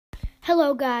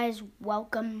Hello guys,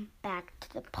 welcome back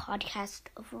to the podcast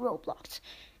of Roblox.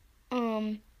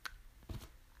 I'm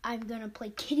gonna play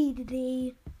Kitty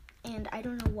today, and I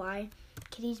don't know why.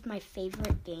 Kitty's my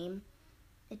favorite game.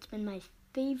 It's been my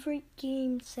favorite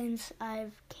game since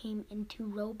I've came into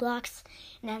Roblox,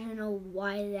 and I don't know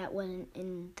why that wasn't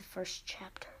in the first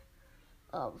chapter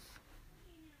of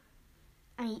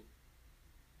the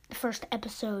first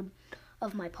episode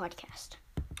of my podcast.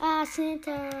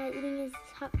 Santa eating his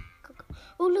hot cocoa.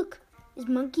 Oh, look, is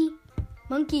Monkey.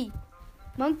 Monkey's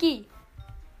not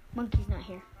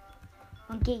here.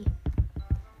 Monkey's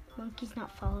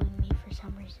not following me for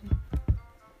some reason.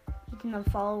 He's in a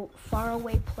far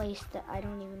away place that I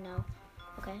don't even know.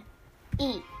 Okay.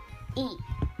 E.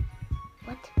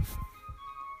 What?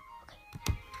 Okay.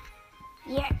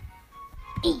 Yeah.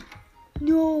 E.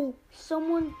 No,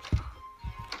 someone.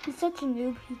 He's such a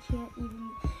noob. He can't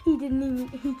even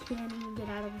get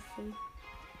out of the safe.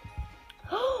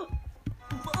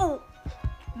 Oh,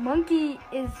 Monkey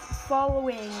is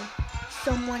following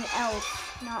someone else,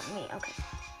 not me. Okay.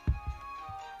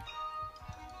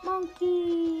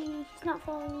 Monkey, he's not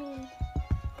following me.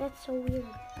 That's so weird.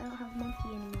 I don't have Monkey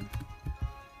anymore.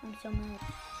 I'm so mad.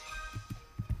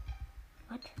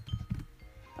 What?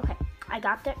 Okay, I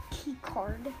got that key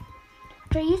card,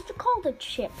 which I used to call the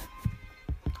chip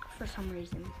for some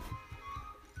reason.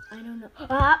 I don't know.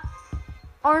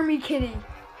 Army Kitty.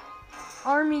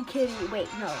 Wait,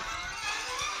 no.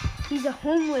 He's a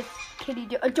homeless kitty.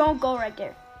 Don't go right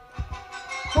there.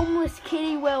 Homeless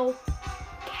kitty will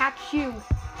catch you.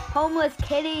 Homeless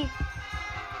kitty.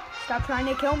 Stop trying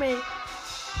to kill me.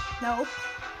 No.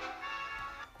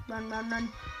 Run. Run.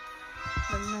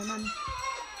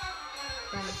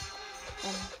 What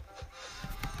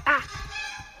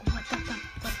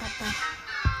the?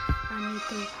 I need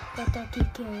to get the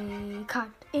key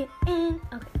card in.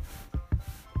 Okay.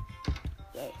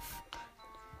 Yeah.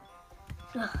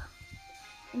 Ugh.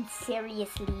 I'm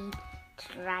seriously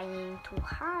trying to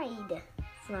hide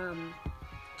from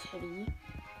Kitty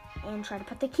and try to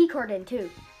put the key card in too.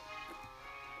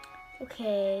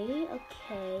 Okay.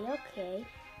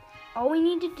 All we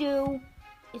need to do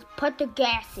is put the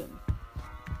gas in.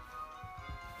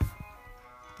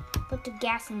 Put the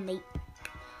gas in, mate.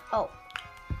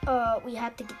 We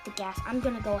have to get the gas. I'm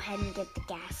gonna go ahead and get the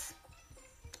gas.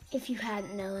 If you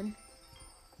hadn't known.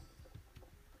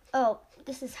 Oh,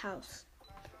 this is house.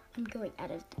 I'm going out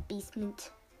of the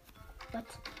basement. What?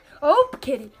 Oh,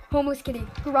 kitty. Homeless kitty.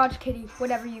 Garage kitty.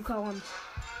 Whatever you call him.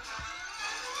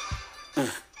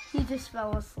 He just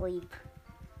fell asleep.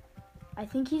 I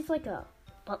think he's like a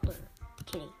butler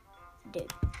kitty.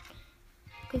 Dude.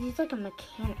 Because he's like a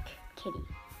mechanic kitty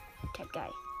type guy.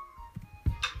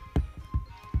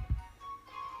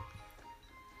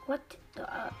 What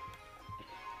the?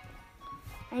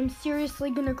 I'm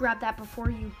seriously gonna grab that before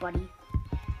you, buddy.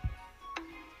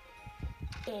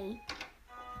 Hey,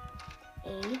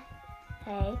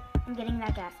 I'm getting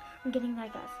that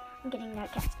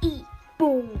gas. E,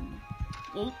 boom,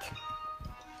 yeet.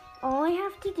 All I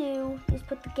have to do is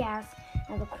put the gas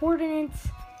and the coordinates,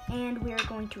 and we're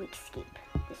going to escape.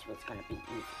 This was gonna be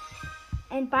easy.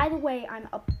 And by the way, I'm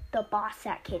the boss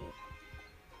at Kitty.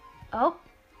 Oh.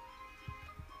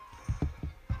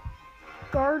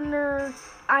 Gardener,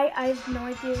 I have no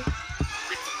idea.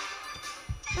 What?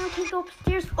 Now I can't go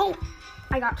upstairs. Oh,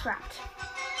 I got trapped.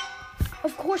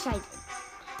 Of course I did.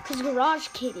 Because Garage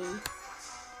Kitty.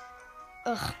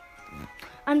 Ugh.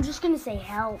 I'm just going to say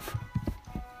help.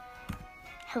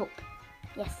 Help.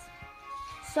 Yes.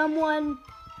 Someone,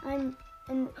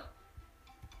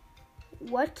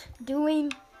 what?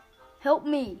 Doing? Help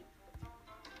me.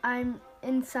 I'm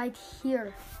inside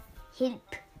here.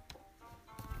 Help.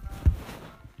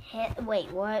 Wait,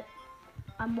 what?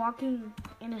 I'm walking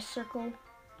in a circle.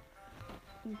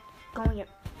 I'm going up.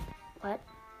 What?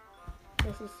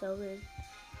 This is so weird.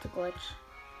 It's a glitch.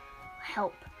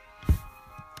 Help.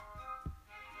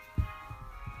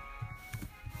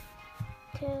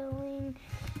 Killing.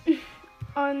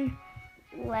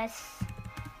 Unless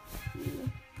you.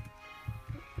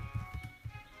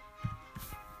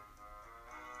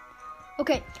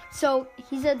 Okay, so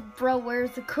he said, bro,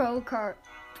 where's the crowbar?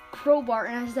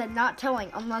 And I said, not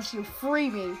telling unless you free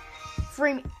me.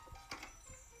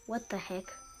 What the heck?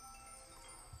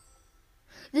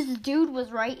 This dude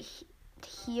was right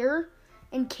here,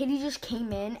 and Kitty just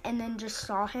came in and then just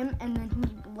saw him, and then he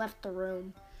left the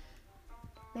room.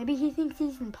 Maybe he thinks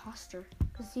he's an imposter,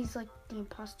 because he's like the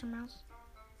imposter mouse.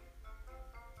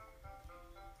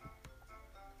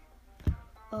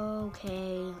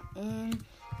 Okay, in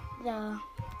the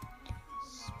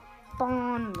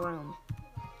spawn room.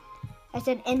 I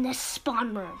said in the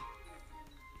spawn room.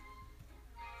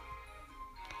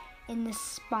 in the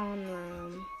spawn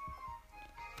room.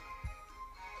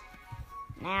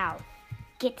 Now,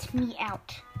 get me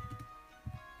out.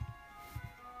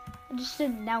 I just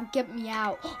said, now get me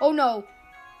out. Oh no!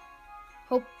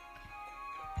 Hope.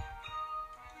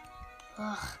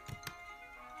 Ugh.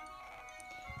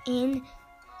 In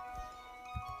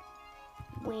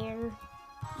where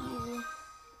you.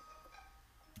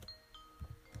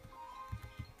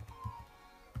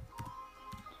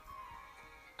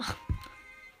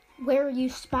 Where you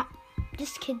spot.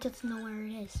 This kid doesn't know where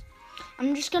it is.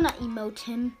 I'm just gonna emote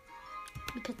him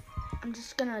because I'm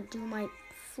just gonna do my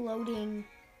floating.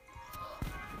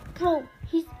 Bro,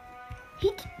 he.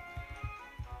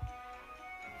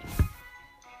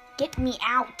 Get me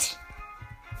out.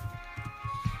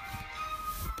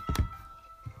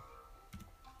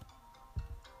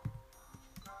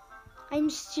 I'm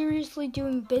seriously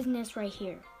doing business right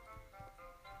here.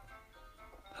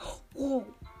 Whoa.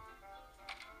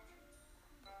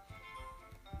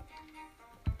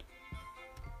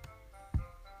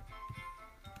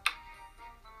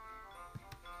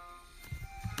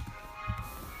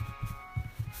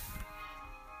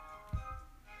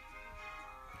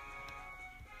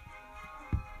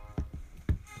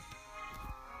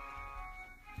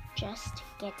 Just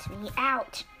get me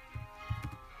out.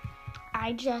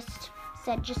 I just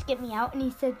said, just get me out, and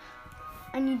he said,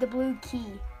 I need the blue key.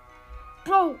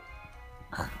 Bro!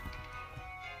 Ugh.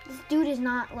 This dude is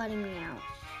not letting me out.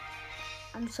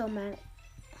 I'm so mad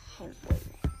at him.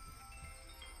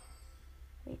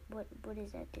 Wait, what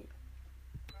does that do?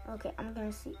 Okay, I'm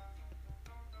gonna see.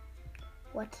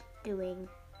 What's doing?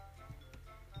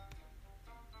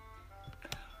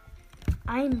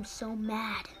 I'm so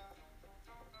mad.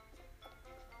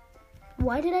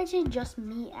 Why did I say just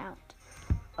me out?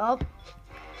 Oh,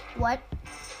 what?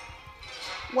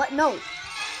 What? No.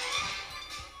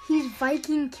 He's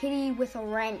Viking Kitty with a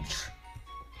wrench.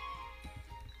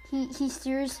 He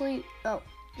seriously. Oh,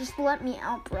 just let me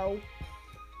out, bro.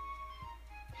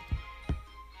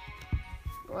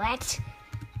 What?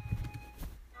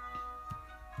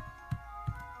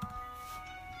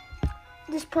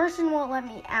 This person won't let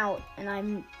me out, and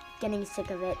I'm getting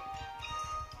sick of it.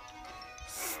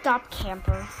 Stop,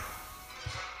 camper.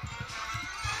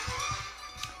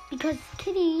 Because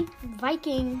Kitty,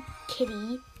 Viking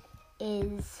Kitty,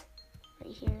 is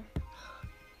right here.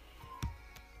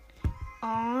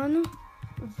 On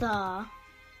the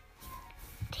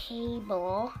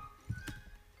table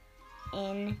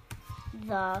in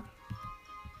the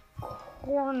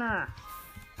corner.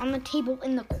 On the table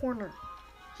in the corner.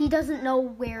 He doesn't know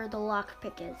where the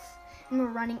lockpick is. And we're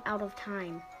running out of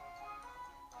time.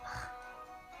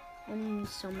 I'm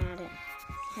so mad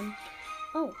at him.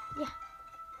 Oh, yeah.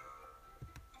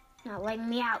 Not letting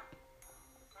me out.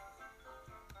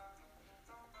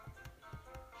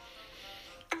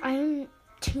 I'm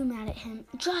too mad at him.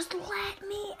 Just let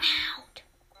me out.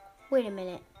 Wait a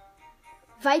minute.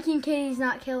 Viking Kitty's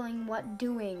not killing. What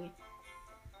doing?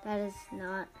 That is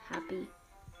not happy.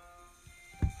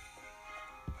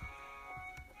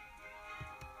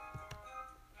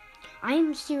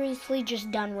 I'm seriously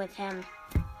just done with him.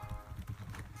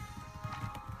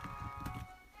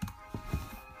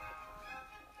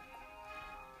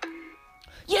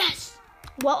 Yes!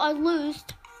 Well, I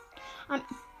lost.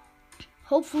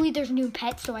 Hopefully there's new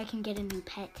pets so I can get a new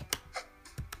pet.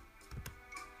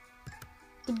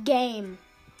 Good game.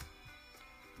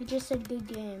 You just said good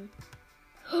game.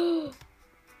 Oh,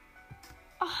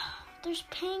 there's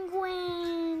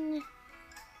penguin.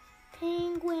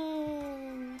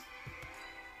 Penguin.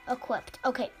 Equipped.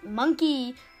 Okay,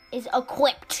 monkey is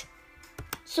equipped.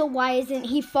 So why isn't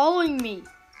he following me?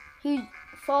 He's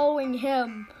following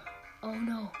him. Oh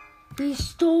no. He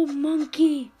stole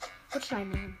monkey. What should I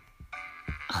name?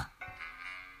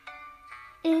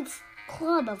 It's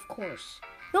club, of course.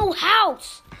 No,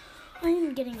 house. I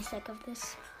am getting sick of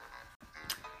this.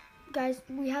 Guys,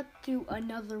 we have to do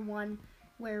another one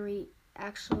where we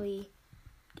actually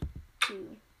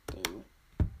do.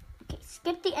 Okay,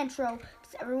 skip the intro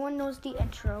because everyone knows the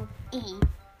intro.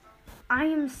 I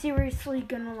am seriously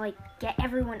gonna get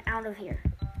everyone out of here.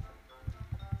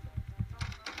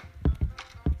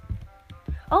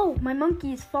 Oh, my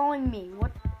monkey is following me.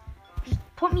 What? Just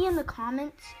put me in the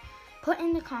comments. Put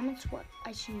in the comments what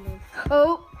I should do.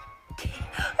 Oh,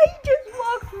 I just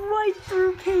walked right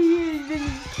through Kitty and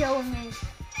he's killing me.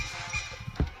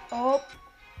 Oh,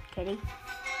 Kitty.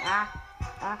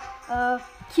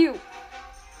 Cute.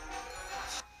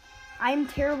 I'm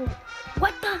terrible.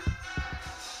 What the?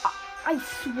 I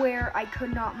swear I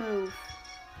could not move.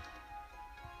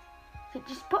 Okay,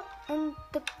 just put in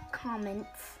the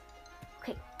comments.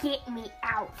 Okay, get me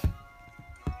out.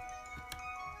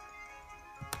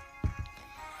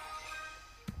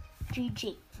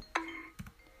 GG.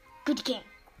 Good game.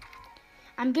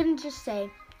 I'm gonna just say,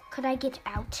 could I get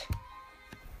out?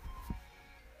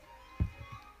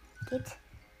 Get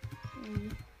me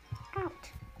out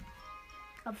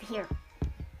of here.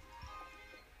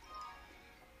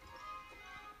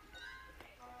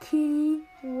 Kitty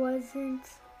wasn't...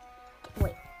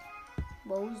 Wait.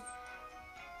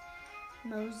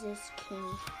 Moses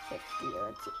King 50.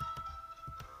 Let's see.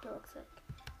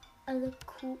 It looks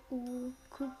like a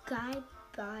cool guy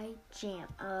by Jam.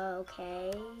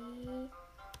 Okay.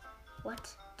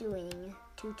 What doing?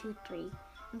 223.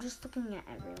 I'm just looking at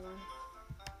everyone.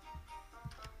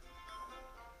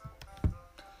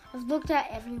 I've looked at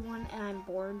everyone and I'm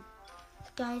bored.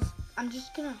 Guys, I'm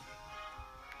just gonna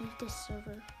leave this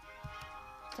server.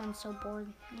 I'm so bored.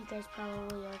 You guys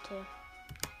probably are too.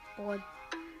 Bored.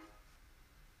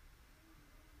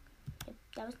 Yep,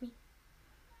 that was me.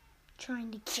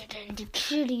 Trying to get into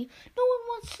Kitty. No one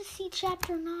wants to see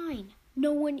chapter 9.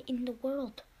 No one in the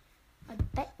world. I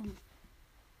bet you.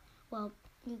 Well,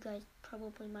 you guys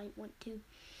probably might want to.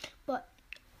 But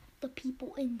the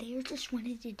people in there just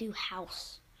wanted to do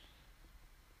house.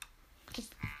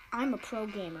 Because I'm a pro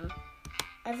gamer.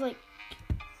 I've like...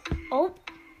 Oh!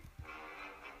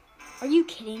 Are you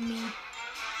kidding me?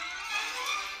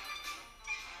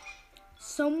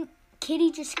 Some kitty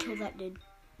just killed that dude.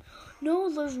 No,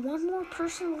 there's one more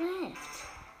person left.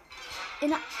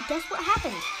 And guess what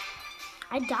happened?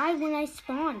 I died when I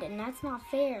spawned, and that's not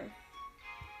fair.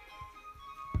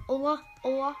 Hola,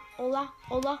 hola, hola,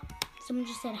 hola. Someone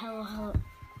just said hello, hello.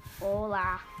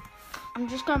 Hola. I'm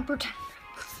just gonna pretend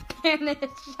Spanish.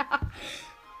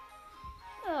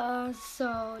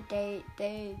 So they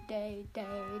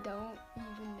don't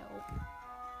even know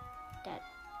that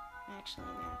I'm actually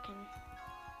American.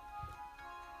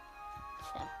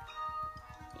 So,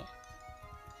 yeah.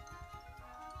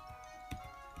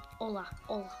 Hola,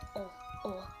 hola, hola,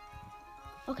 hola.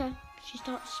 Okay, she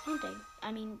stopped responding.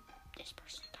 I mean, this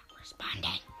person stopped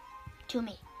responding to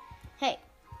me. Hey,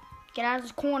 get out of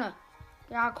this corner.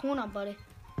 Get out of the corner, buddy.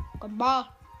 Gumball.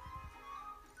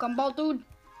 Gumball, dude.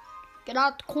 Get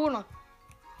out the corner.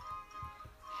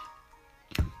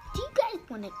 Do you guys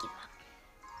want to give up?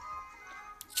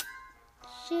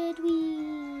 Should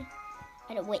we?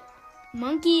 I don't wait.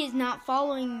 Monkey is not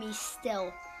following me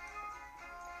still.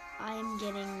 I'm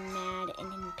getting mad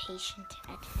and impatient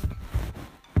at him.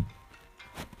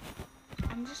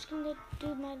 I'm just gonna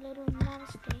do my little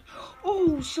namaste.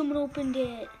 Oh, someone opened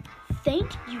it.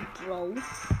 Thank you, bro.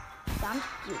 Thank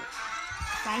you.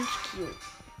 Thank you.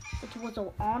 It was an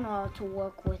honor to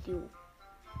work with you.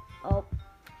 Oh,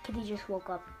 Kitty just woke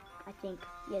up, I think.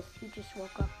 Yes, he just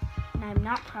woke up. And I'm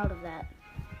not proud of that.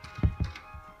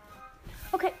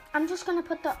 Okay, I'm just going to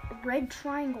put the red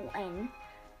triangle in.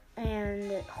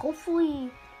 And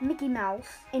hopefully Mickey Mouse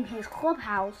in his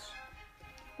clubhouse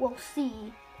will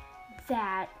see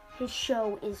that his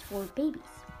show is for babies.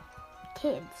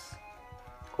 Kids.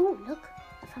 Oh, look.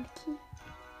 I found a key.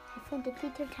 I found a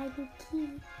little tiny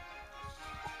key.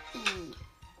 E.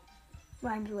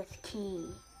 Rhymes with key.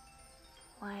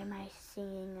 Why am I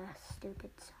singing a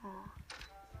stupid song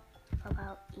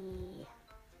about E?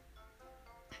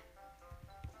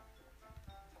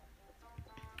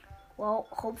 Well,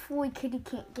 hopefully Kitty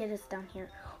can't get us down here.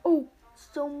 Oh,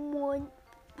 someone.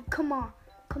 Come on.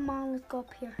 Come on, let's go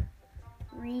up here.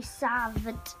 Resolve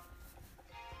it.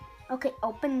 Okay,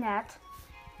 open that.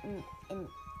 And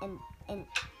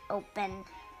open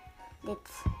it.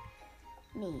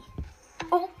 Me.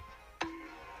 Oh.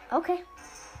 Okay.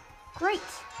 Great.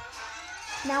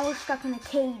 Now we're stuck in a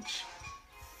cage.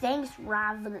 Thanks,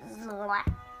 Rav.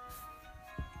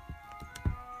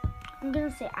 I'm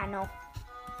gonna say I know.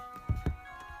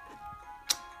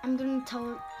 I'm gonna tell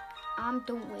her I'm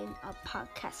doing a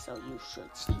podcast, so you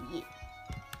should see it.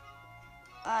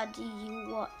 Do you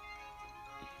what?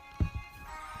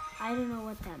 I don't know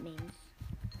what that means.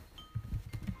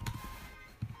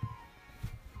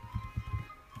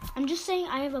 I'm just saying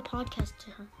I have a podcast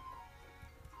to her.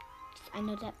 I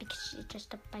know that because she's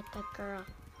just like a girl.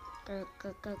 Girl.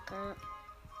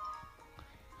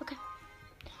 Okay.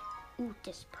 Ooh,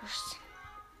 this person.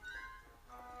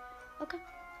 Okay.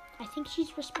 I think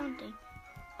she's responding.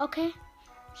 Okay.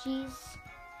 She's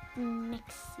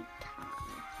Mexican.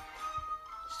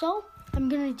 So, I'm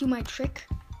gonna do my trick.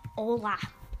 Hola.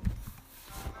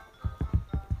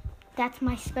 That's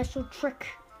my special trick.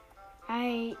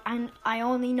 I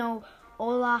only know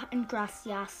hola and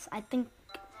gracias. I think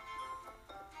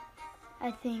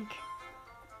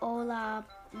hola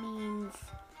means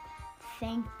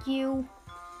thank you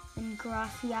and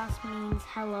gracias means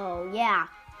hello. Yeah.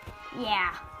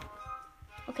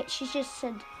 Okay, she just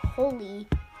said holy.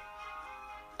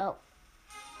 Oh.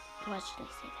 Why should I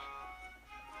say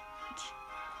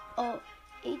that?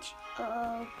 H.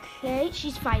 Okay.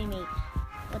 She's fighting me.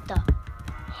 What the?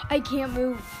 I can't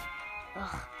move.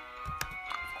 Ugh.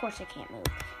 Of course I can't move.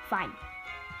 Fine.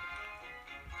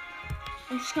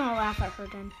 I'm just gonna laugh at her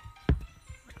then.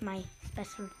 With my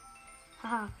special.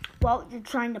 Haha. Well, you're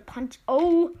trying to punch.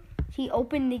 Oh! He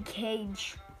opened the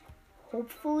cage.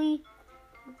 Hopefully,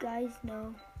 you guys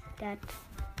know that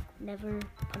never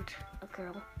punch a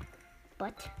girl.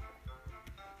 But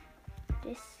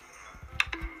this,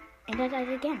 and I died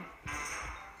again.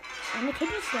 And the cage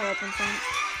is still open, so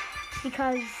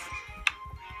because,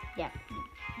 yeah,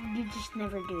 you just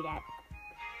never do that.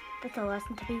 That's a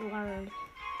lesson to be learned.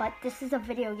 But this is a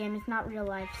video game, it's not real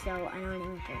life, so I don't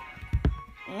even care.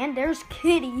 And there's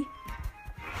Kitty,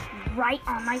 right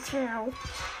on my tail.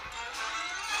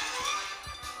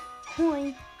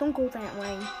 Boy, don't go that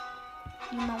way.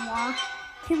 You know why?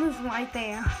 Kitty's right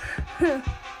there.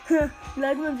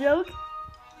 Like my joke?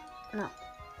 No.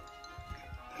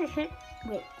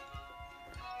 Wait.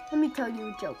 Let me tell you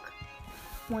a joke.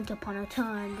 Once upon a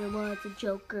time, there was a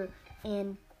joker,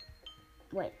 and...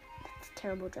 Wait, that's a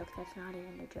terrible joke. That's not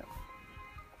even a joke.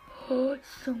 Oh,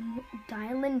 some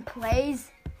Dylan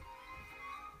plays.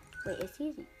 Wait, if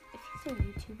he's a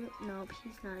YouTuber? No,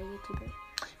 he's not a YouTuber.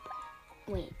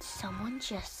 Wait, someone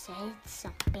just said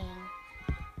something.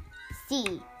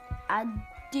 See, I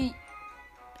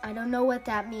don't know what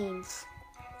that means.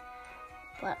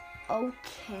 But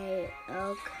okay.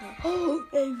 Oh,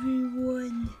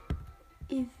 everyone.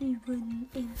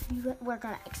 We're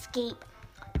gonna escape.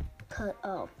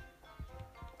 Okay.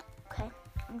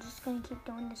 I'm just gonna keep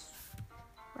doing this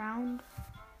round,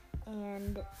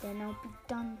 and then I'll be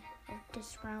done with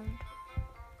this round.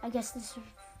 I guess this is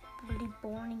really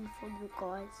boring for you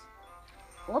guys.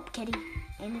 Whoop, Kitty.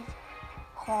 And it's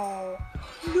call.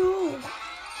 No!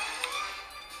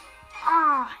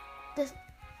 Ah! The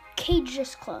cage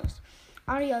just closed.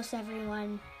 Adios,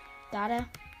 everyone. Gotta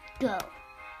go.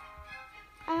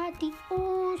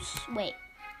 Adios. Wait.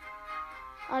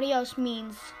 Adios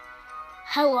means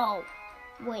hello.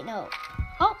 Wait, no.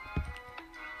 Oh.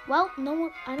 Well,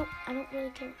 no, I don't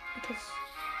really care because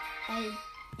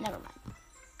never mind.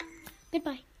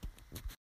 Goodbye.